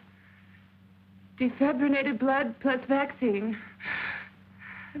is it? Defibrinated blood plus vaccine.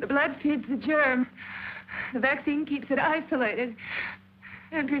 The blood feeds the germ. The vaccine keeps it isolated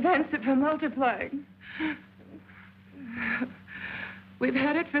and prevents it from multiplying. We've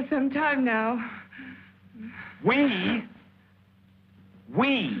had it for some time now. We?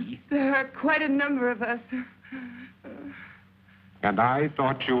 There are quite a number of us. And I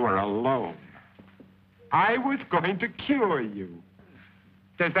thought you were alone. I was going to cure you.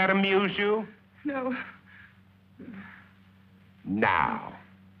 Does that amuse you? No. Now,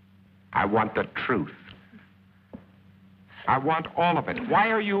 I want the truth. I want all of it. Why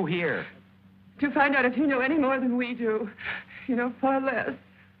are you here? To find out if you know any more than we do. You know far less.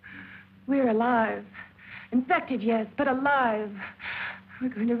 We're alive. Infected, yes, but alive. We're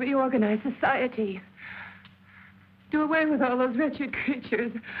going to reorganize society. Do away with all those wretched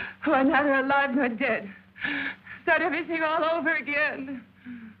creatures who are neither alive nor dead. Start everything all over again.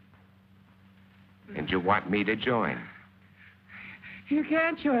 And you want me to join? You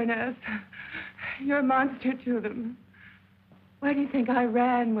can't join us. You're a monster to them. Why do you think I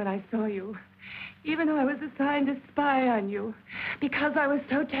ran when I saw you? Even though I was assigned to spy on you. Because I was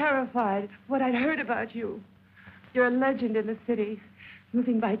so terrified of what I'd heard about you. You're a legend in the city,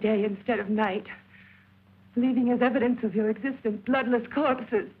 moving by day instead of night. Leaving as evidence of your existence bloodless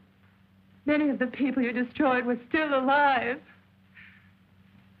corpses. Many of the people you destroyed were still alive.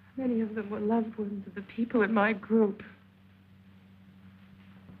 Many of them were loved ones of the people in my group.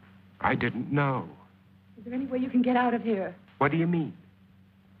 I didn't know. Is there any way you can get out of here? What do you mean?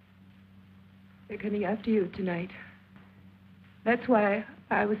 They're coming after you tonight. That's why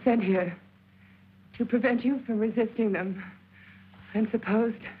I was sent here. To prevent you from resisting them. And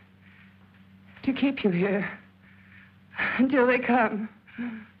supposed to keep you here. Until they come.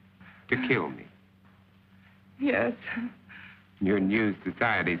 To kill me? Yes. Your new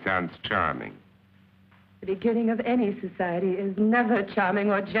society sounds charming. The beginning of any society is never charming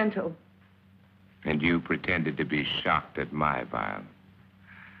or gentle. And you pretended to be shocked at my violence.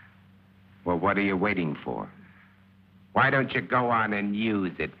 Well, what are you waiting for? Why don't you go on and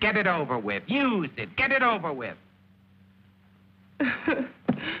use it? Get it over with. Use it. Get it over with.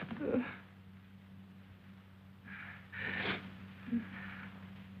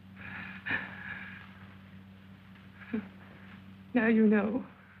 Now you know.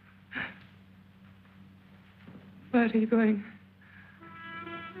 What are you going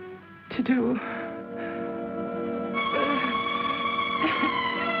to do?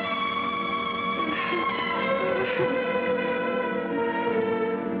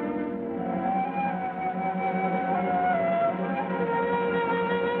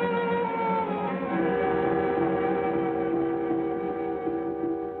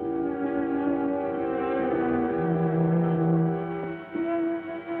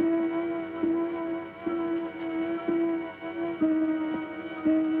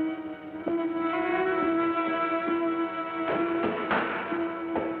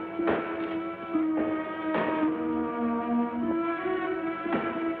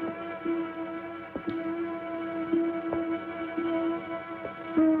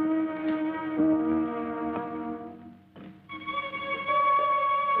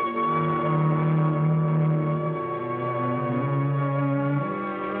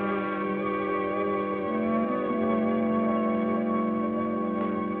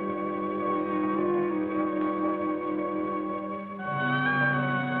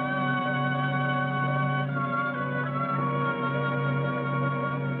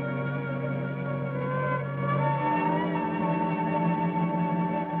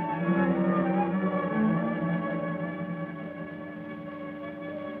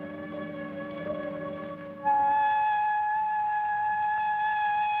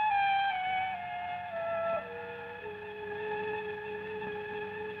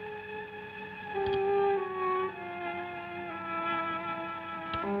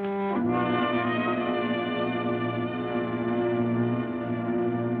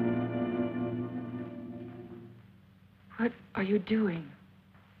 What are you doing?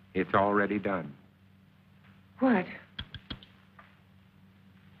 It's already done. What?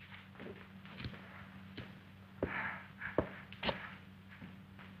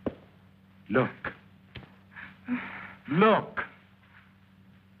 Look. Look.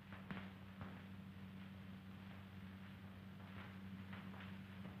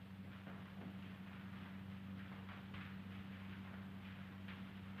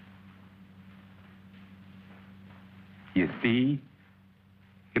 You see?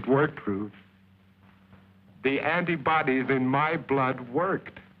 It worked, Ruth. The antibodies in my blood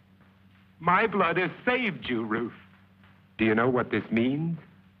worked. My blood has saved you, Ruth. Do you know what this means?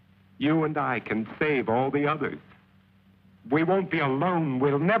 You and I can save all the others. We won't be alone.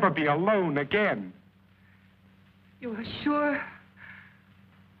 We'll never be alone again. You are sure?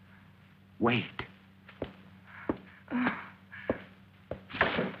 Wait.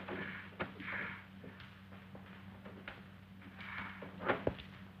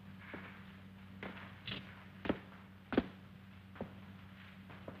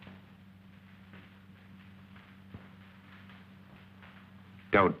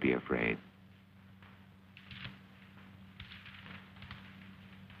 Don't be afraid.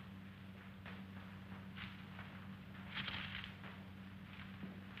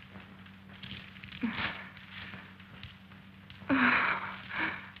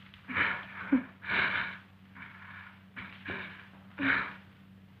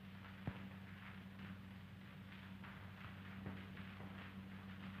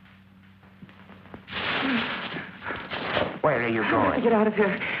 Where are you going? Get out of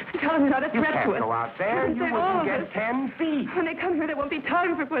here. Tell them you're not a You threat can't to us. go out there. You They're all wouldn't of get us. 10 feet. When they come here, there won't be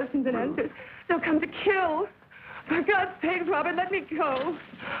time for questions and answers. They'll come to kill. For God's sake, Robert, let me go.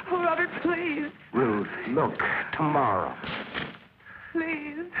 Oh, Robert, please. Ruth, look, tomorrow.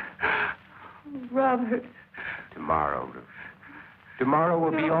 Please. Oh, Robert. Tomorrow, Ruth. Tomorrow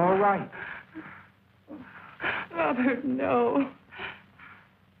will be all right. Robert, no.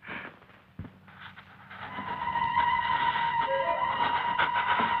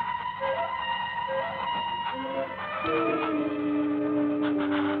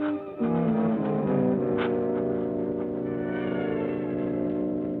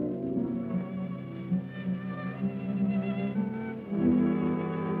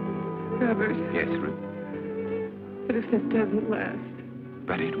 Robert. Yes, Ruth. But if this doesn't last.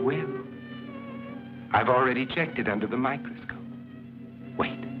 But it will. I've already checked it under the microscope.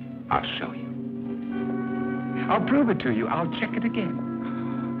 Wait, I'll show you. I'll prove it to you. I'll check it again.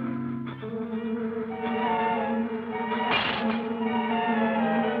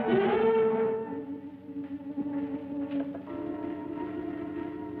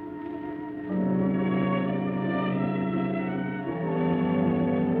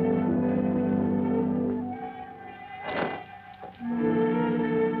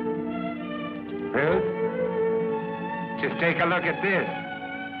 Take a look at this.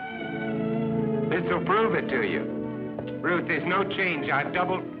 This will prove it to you. Ruth, there's no change. I've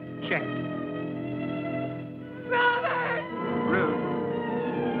double-checked. Robert! Ruth.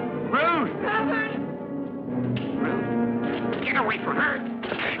 Ruth! Robert! Ruth. Get away from her.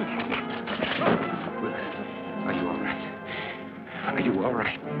 Ruth, are you all right? Are you all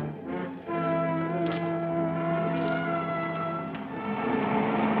right?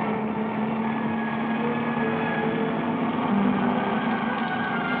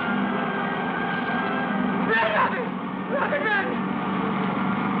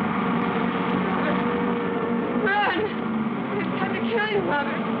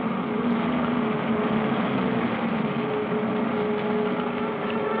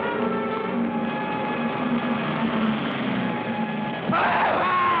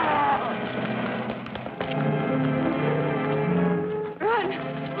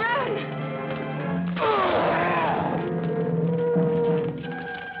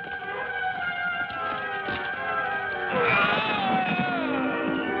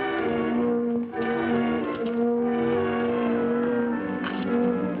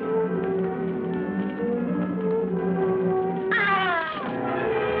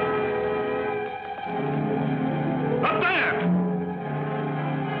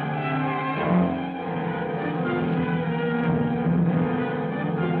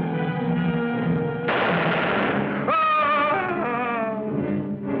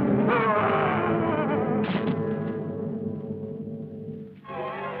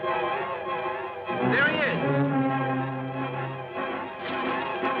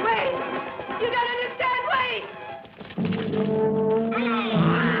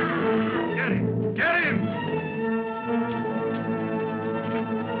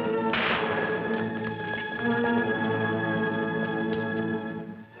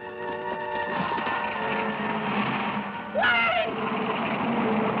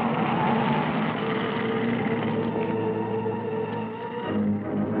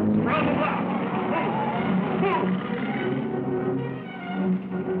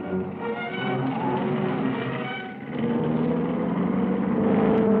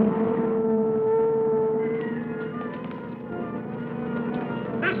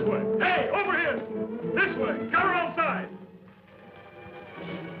 Hey, over here! This way! Got her outside!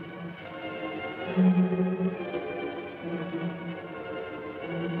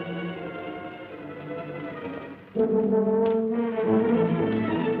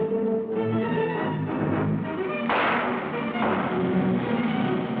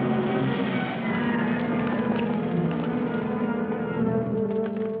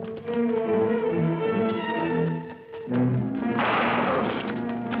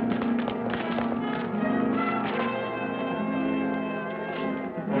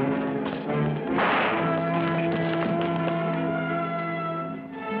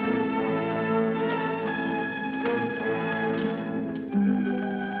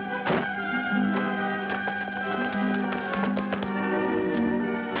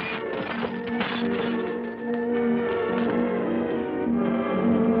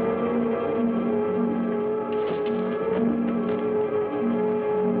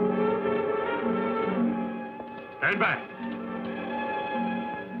 Stand back.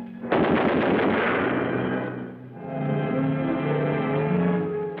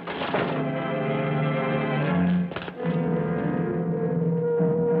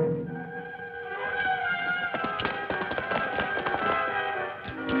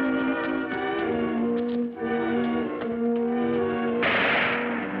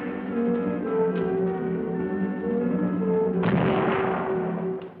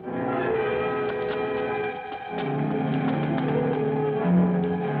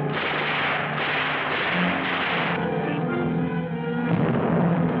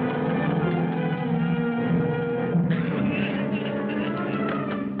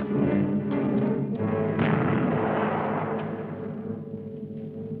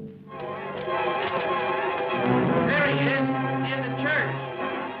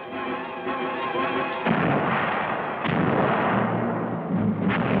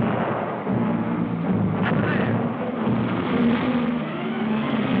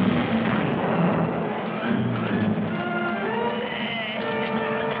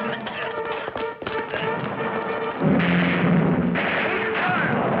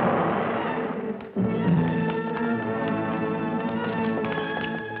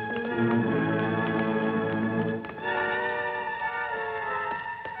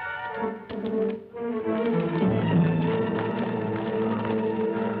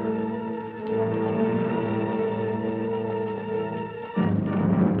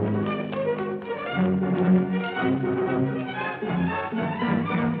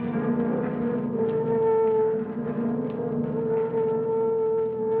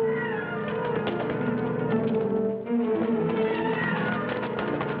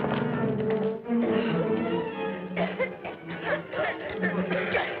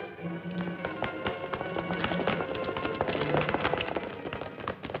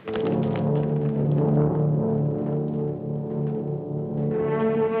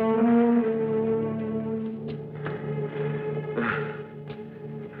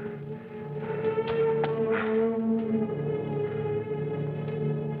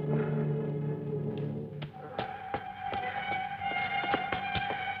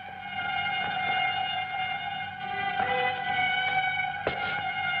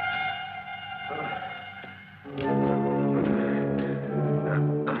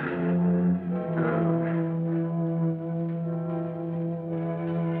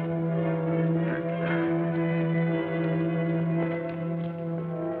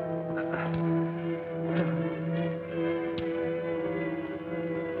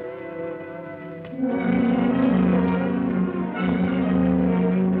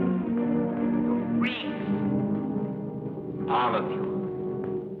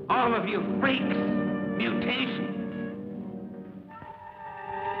 All of you freaks. Mutation.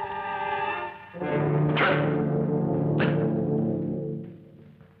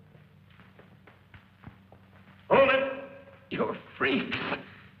 Hold it! You're freaks.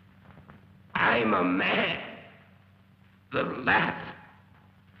 I'm a man. The last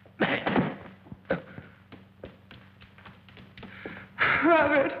man.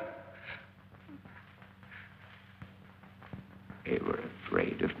 Robert. They were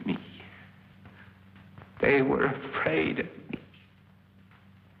afraid of me. They were afraid of me.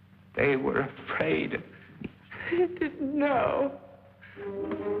 They were afraid of me. I didn't know.